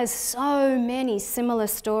 Barbara has so many similar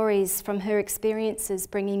stories from her experiences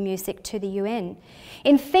bringing music to the UN.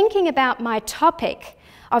 In thinking about my topic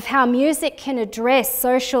of how music can address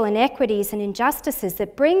social inequities and injustices,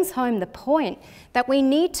 that brings home the point that we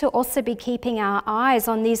need to also be keeping our eyes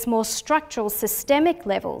on these more structural, systemic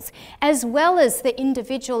levels, as well as the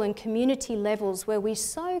individual and community levels where we're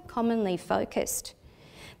so commonly focused.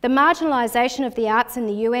 The marginalisation of the arts in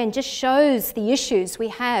the UN just shows the issues we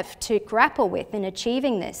have to grapple with in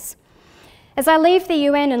achieving this. As I leave the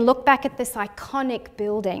UN and look back at this iconic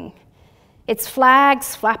building, its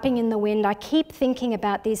flags flapping in the wind, I keep thinking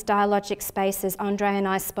about these dialogic spaces Andre and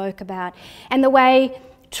I spoke about, and the way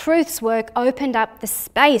Truth's work opened up the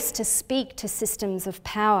space to speak to systems of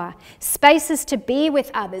power, spaces to be with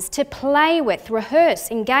others, to play with, rehearse,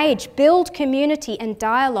 engage, build community and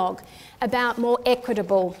dialogue about more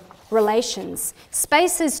equitable relations,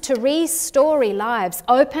 spaces to re-story lives,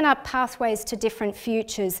 open up pathways to different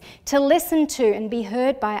futures, to listen to and be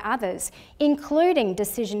heard by others, including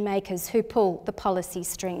decision makers who pull the policy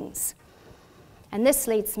strings. And this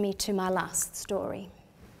leads me to my last story.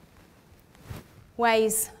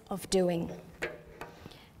 Ways of doing.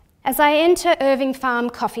 As I enter Irving Farm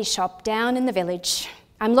coffee shop down in the village,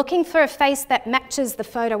 I'm looking for a face that matches the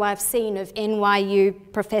photo I've seen of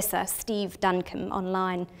NYU Professor Steve Duncombe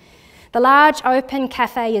online. The large open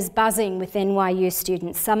cafe is buzzing with NYU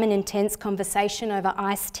students, some in intense conversation over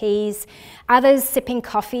iced teas, others sipping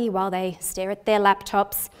coffee while they stare at their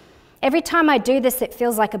laptops. Every time I do this, it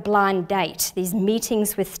feels like a blind date, these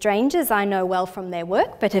meetings with strangers I know well from their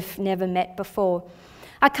work but have never met before.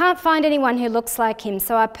 I can't find anyone who looks like him,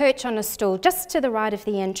 so I perch on a stool just to the right of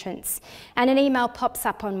the entrance, and an email pops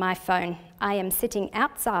up on my phone. I am sitting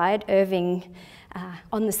outside Irving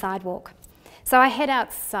on the sidewalk. So I head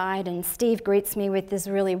outside and Steve greets me with this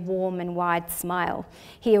really warm and wide smile.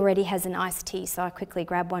 He already has an iced tea, so I quickly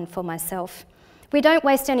grab one for myself. We don't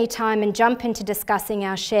waste any time and jump into discussing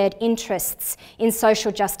our shared interests in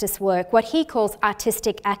social justice work, what he calls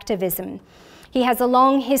artistic activism. He has a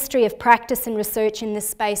long history of practice and research in this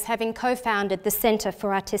space, having co-founded the Centre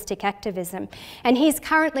for Artistic Activism, and he's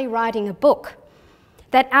currently writing a book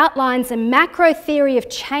that outlines a macro theory of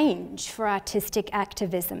change for artistic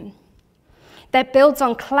activism that builds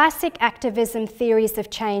on classic activism theories of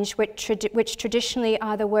change which traditionally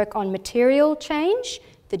either work on material change,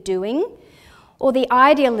 the doing, or the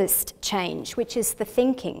idealist change, which is the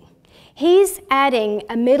thinking. He's adding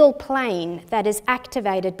a middle plane that is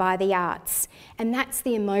activated by the arts, and that's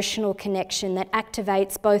the emotional connection that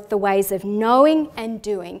activates both the ways of knowing and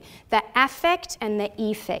doing, the affect and the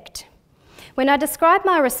effect. When I describe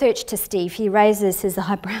my research to Steve, he raises his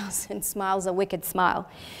eyebrows and smiles a wicked smile.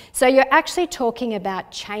 So you're actually talking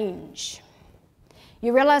about change.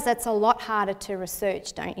 You realise that's a lot harder to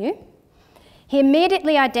research, don't you? He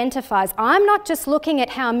immediately identifies, I'm not just looking at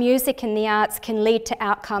how music and the arts can lead to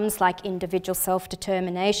outcomes like individual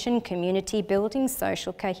self-determination, community building,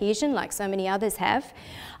 social cohesion, like so many others have.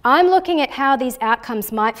 I'm looking at how these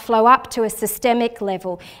outcomes might flow up to a systemic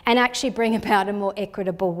level and actually bring about a more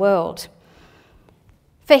equitable world.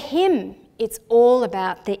 For him, it's all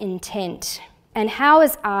about the intent and how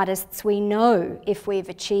as artists we know if we've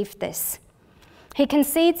achieved this. He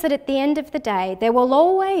concedes that at the end of the day, there will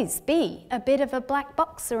always be a bit of a black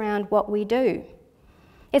box around what we do.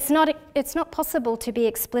 It's not possible to be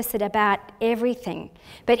explicit about everything,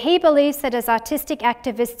 but he believes that as artistic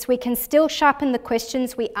activists, we can still sharpen the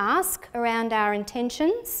questions we ask around our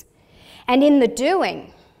intentions, and in the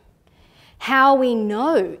doing, how we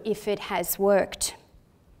know if it has worked.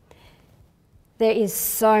 There is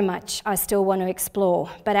so much I still want to explore,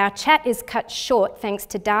 but our chat is cut short thanks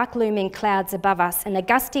to dark looming clouds above us and a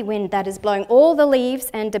gusty wind that is blowing all the leaves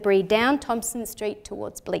and debris down Thompson Street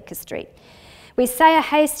towards Bleecker Street. We say a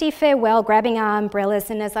hasty farewell, grabbing our umbrellas,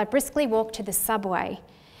 and as I briskly walk to the subway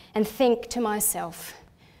and think to myself,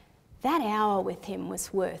 that hour with him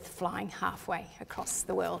was worth flying halfway across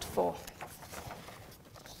the world for.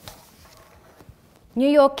 New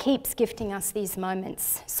York keeps gifting us these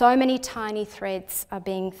moments. So many tiny threads are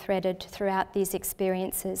being threaded throughout these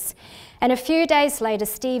experiences. And a few days later,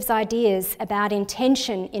 Steve's ideas about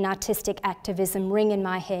intention in artistic activism ring in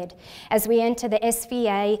my head as we enter the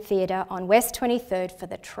SVA Theatre on West 23rd for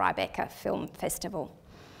the Tribeca Film Festival.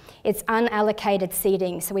 It's unallocated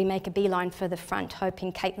seating, so we make a beeline for the front,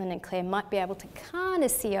 hoping Caitlin and Claire might be able to kind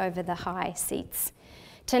of see over the high seats.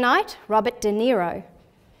 Tonight, Robert De Niro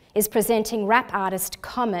is presenting rap artist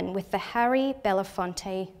Common with the Harry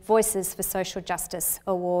Belafonte Voices for Social Justice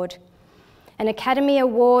Award. An Academy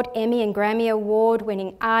Award, Emmy and Grammy Award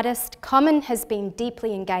winning artist, Common has been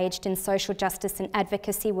deeply engaged in social justice and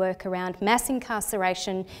advocacy work around mass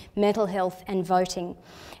incarceration, mental health and voting.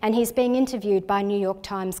 And he's being interviewed by New York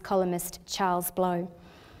Times columnist Charles Blow.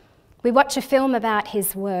 We watch a film about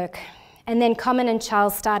his work, and then Common and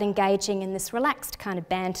Charles start engaging in this relaxed kind of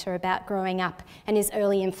banter about growing up and his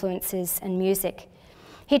early influences and music.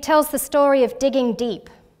 He tells the story of digging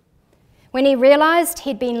deep, when he realised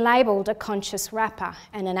he'd been labelled a conscious rapper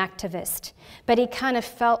and an activist, but he kind of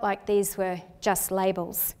felt like these were just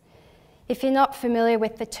labels. If you're not familiar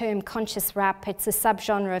with the term conscious rap, it's a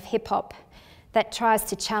subgenre of hip-hop that tries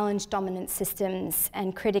to challenge dominant systems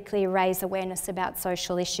and critically raise awareness about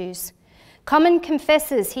social issues. Common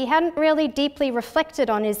confesses he hadn't really deeply reflected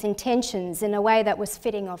on his intentions in a way that was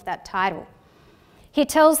fitting of that title. He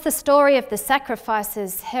tells the story of the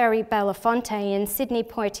sacrifices Harry Belafonte and Sidney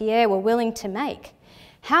Poitier were willing to make,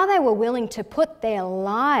 how they were willing to put their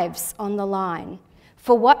lives on the line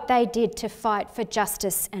for what they did to fight for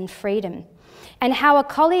justice and freedom, and how a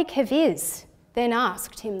colleague of his then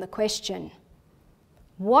asked him the question,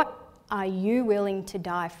 "What are you willing to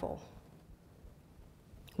die for?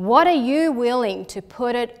 What are you willing to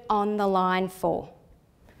put it on the line for?"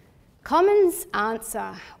 Common's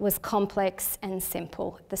answer was complex and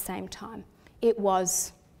simple at the same time. It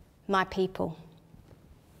was, my people.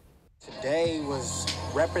 Today was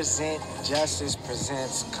Represent Justice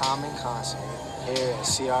Presents Common Concert. here at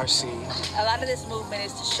CRC. A lot of this movement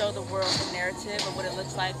is to show the world the narrative of what it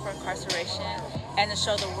looks like for incarceration and to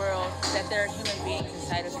show the world that there are human beings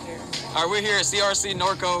inside of here. All right, we're here at CRC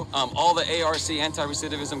Norco. All the ARC,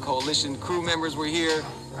 Anti-Recidivism Coalition crew members were here.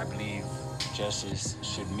 I believe justice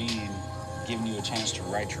should mean giving you a chance to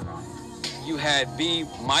right your wrong. You had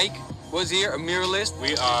Mike was here, a muralist.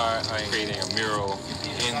 We are creating a mural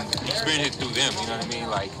and experiencing it through them, you know what I mean?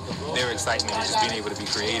 Like, their excitement is just being able to be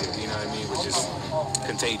creative, you know what I mean? Which is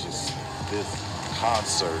contagious. This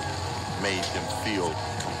concert made them feel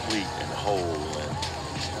complete and whole, and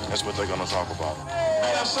that's what they're gonna talk about.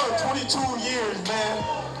 Man, I served 22 years, man,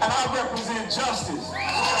 and I represent justice.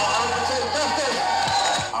 I represent justice.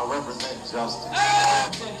 I represent justice. I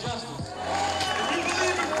represent justice. If you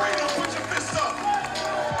believe in freedom, put your fists up.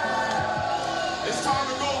 It's time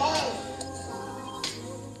to go home.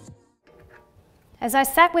 As I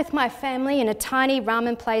sat with my family in a tiny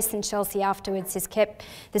ramen place in Chelsea afterwards,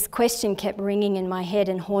 this question kept ringing in my head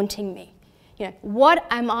and haunting me. You know, what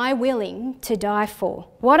am I willing to die for?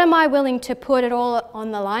 What am I willing to put it all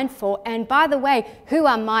on the line for? And by the way, who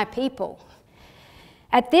are my people?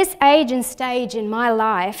 At this age and stage in my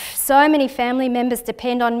life, so many family members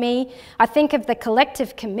depend on me. I think of the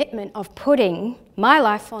collective commitment of putting my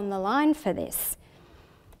life on the line for this.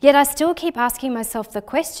 Yet I still keep asking myself the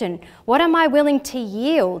question, what am I willing to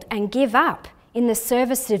yield and give up in the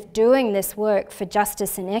service of doing this work for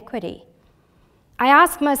justice and equity? I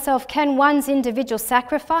ask myself, can one's individual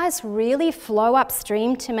sacrifice really flow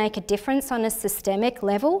upstream to make a difference on a systemic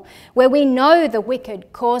level where we know the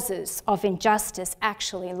wicked causes of injustice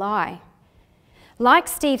actually lie? Like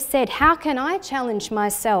Steve said, how can I challenge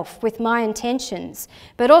myself with my intentions,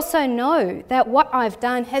 but also know that what I've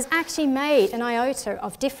done has actually made an iota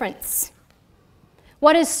of difference?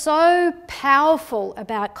 What is so powerful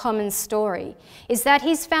about Common's story is that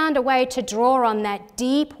he's found a way to draw on that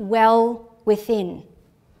deep well within,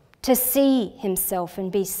 to see himself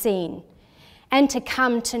and be seen, and to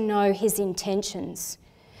come to know his intentions.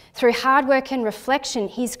 Through hard work and reflection,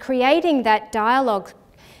 he's creating that dialogue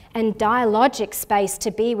and dialogic space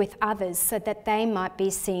to be with others so that they might be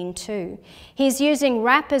seen too. He's using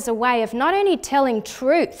rap as a way of not only telling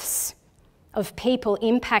truths of people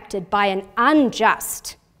impacted by an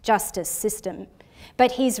unjust justice system,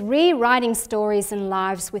 but he's rewriting stories and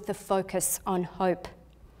lives with a focus on hope.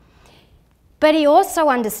 But he also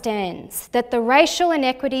understands that the racial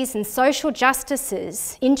inequities and social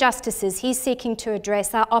injustices he's seeking to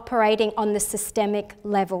address are operating on the systemic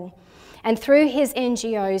level. And through his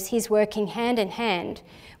NGOs, he's working hand in hand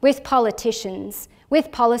with politicians,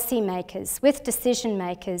 with policymakers, with decision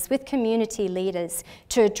makers, with community leaders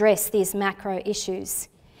to address these macro issues.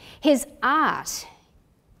 His art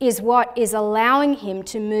is what is allowing him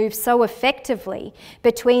to move so effectively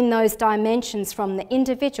between those dimensions from the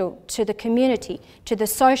individual to the community, to the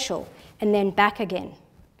social, and then back again.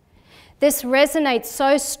 This resonates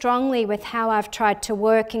so strongly with how I've tried to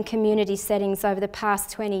work in community settings over the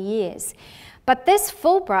past 20 years. But this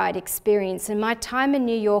Fulbright experience and my time in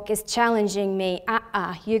New York is challenging me,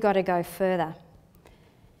 you got to go further.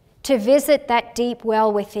 To visit that deep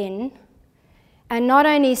well within and not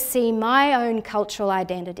only see my own cultural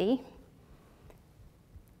identity,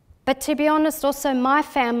 but to be honest, also my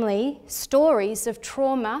family stories of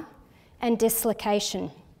trauma and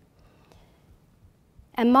dislocation.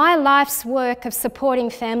 And my life's work of supporting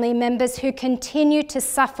family members who continue to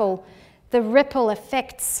suffer the ripple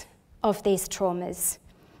effects of these traumas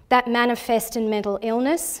that manifest in mental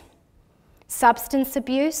illness, substance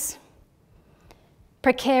abuse,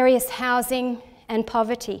 precarious housing, and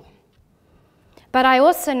poverty. But I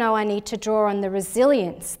also know I need to draw on the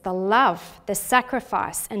resilience, the love, the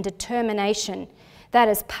sacrifice, and determination that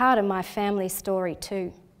is part of my family story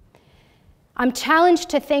too. I'm challenged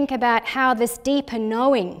to think about how this deeper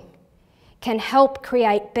knowing can help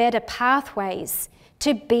create better pathways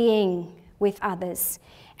to being with others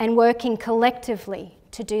and working collectively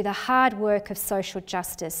to do the hard work of social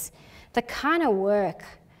justice, the kind of work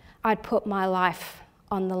I'd put my life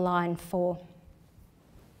on the line for.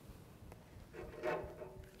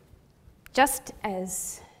 Just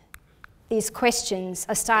as these questions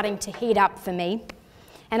are starting to heat up for me,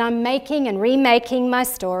 and I'm making and remaking my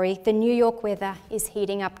story, the New York weather is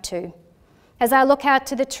heating up too. As I look out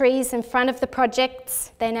to the trees in front of the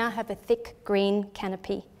projects, they now have a thick green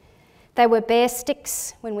canopy. They were bare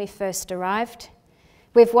sticks when we first arrived.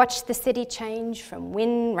 We've watched the city change from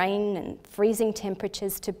wind, rain, and freezing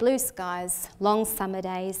temperatures to blue skies, long summer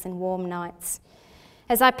days, and warm nights.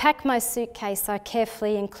 As I pack my suitcase, I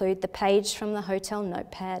carefully include the page from the hotel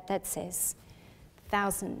notepad that says,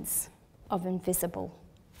 thousands of invisible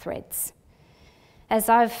threads. As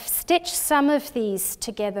I've stitched some of these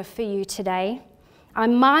together for you today,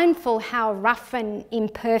 I'm mindful how rough and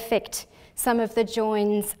imperfect some of the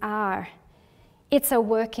joins are. It's a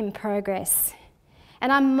work in progress. And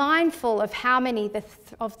I'm mindful of how many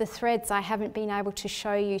of the threads I haven't been able to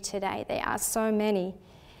show you today. There are so many.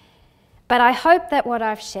 But I hope that what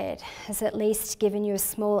I've shared has at least given you a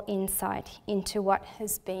small insight into what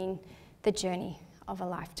has been the journey of a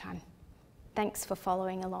lifetime. Thanks for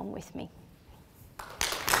following along with me.